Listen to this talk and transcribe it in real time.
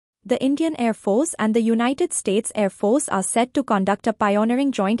The Indian Air Force and the United States Air Force are set to conduct a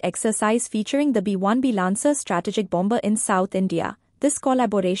pioneering joint exercise featuring the B-1B Lancer strategic bomber in South India. This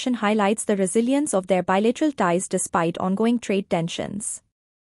collaboration highlights the resilience of their bilateral ties despite ongoing trade tensions.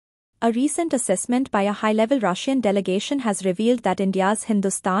 A recent assessment by a high-level Russian delegation has revealed that India's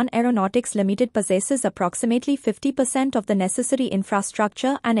Hindustan Aeronautics Limited possesses approximately 50% of the necessary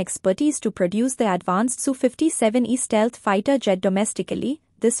infrastructure and expertise to produce the advanced Su-57E stealth fighter jet domestically.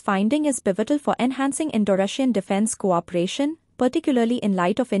 This finding is pivotal for enhancing Indo-Russian defense cooperation, particularly in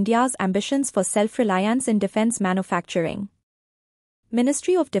light of India's ambitions for self-reliance in defense manufacturing.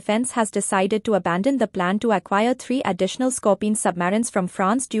 Ministry of Defense has decided to abandon the plan to acquire 3 additional Scorpene submarines from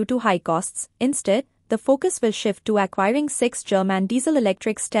France due to high costs. Instead, the focus will shift to acquiring 6 German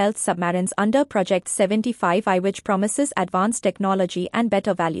diesel-electric stealth submarines under Project 75I, which promises advanced technology and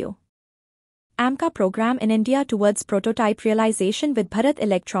better value. AMCA program in India towards prototype realization with Bharat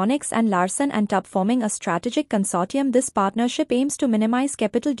Electronics and Larsen & Toubro forming a strategic consortium. This partnership aims to minimize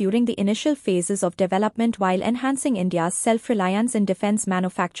capital during the initial phases of development while enhancing India's self-reliance in defense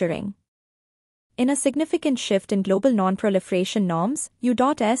manufacturing. In a significant shift in global non-proliferation norms,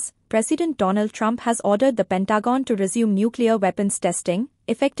 U.S. President Donald Trump has ordered the Pentagon to resume nuclear weapons testing,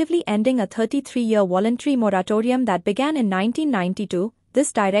 effectively ending a 33-year voluntary moratorium that began in 1992.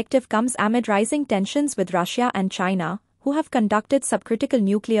 This directive comes amid rising tensions with Russia and China, who have conducted subcritical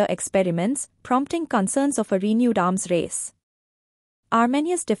nuclear experiments, prompting concerns of a renewed arms race.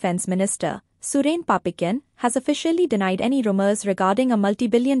 Armenia's defense minister, Suren Papikyan, has officially denied any rumors regarding a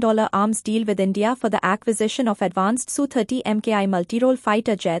multi-billion-dollar arms deal with India for the acquisition of advanced Su-30 Mk1A multi-role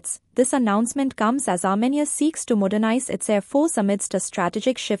fighter jets. This announcement comes as Armenia seeks to modernize its air force amidst a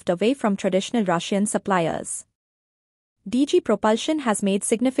strategic shift away from traditional Russian suppliers. DG Propulsion has made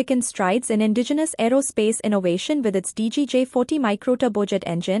significant strides in indigenous aerospace innovation with its DG-J40 microturbojet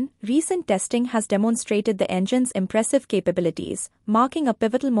engine. Recent testing has demonstrated the engine's impressive capabilities, marking a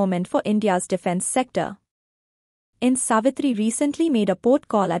pivotal moment for India's defense sector. Savitri recently made a port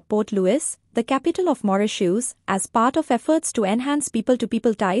call at Port Louis, the capital of Mauritius, as part of efforts to enhance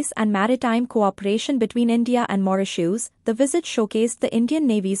people-to-people ties and maritime cooperation between India and Mauritius. The visit showcased the Indian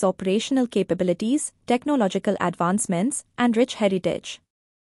Navy's operational capabilities, technological advancements, and rich heritage.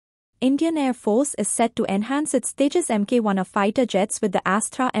 Indian Air Force is set to enhance its Tejas Mk1A fighter jets with the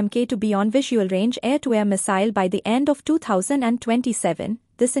Astra Mk2 beyond visual range air-to-air missile by the end of 2027.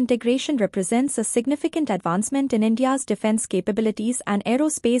 This integration represents a significant advancement in India's defense capabilities and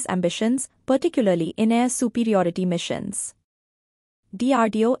aerospace ambitions, particularly in air superiority missions.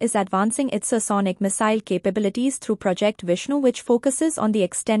 DRDO is advancing its Hypersonic missile capabilities through Project Vishnu, which focuses on the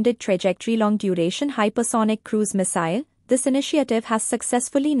extended trajectory long-duration hypersonic cruise missile. This initiative has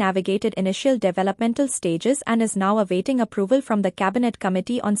successfully navigated initial developmental stages and is now awaiting approval from the Cabinet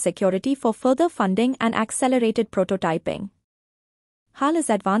Committee on Security for further funding and accelerated prototyping. HAL is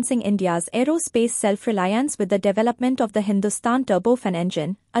advancing India's aerospace self-reliance with the development of the Hindustan turbofan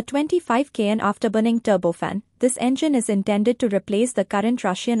engine, a 25 kN afterburning turbofan. This engine is intended to replace the current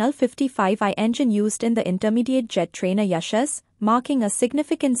Russian Il-55I engine used in the intermediate jet trainer Yashas, marking a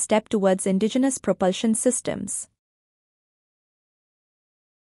significant step towards indigenous propulsion systems.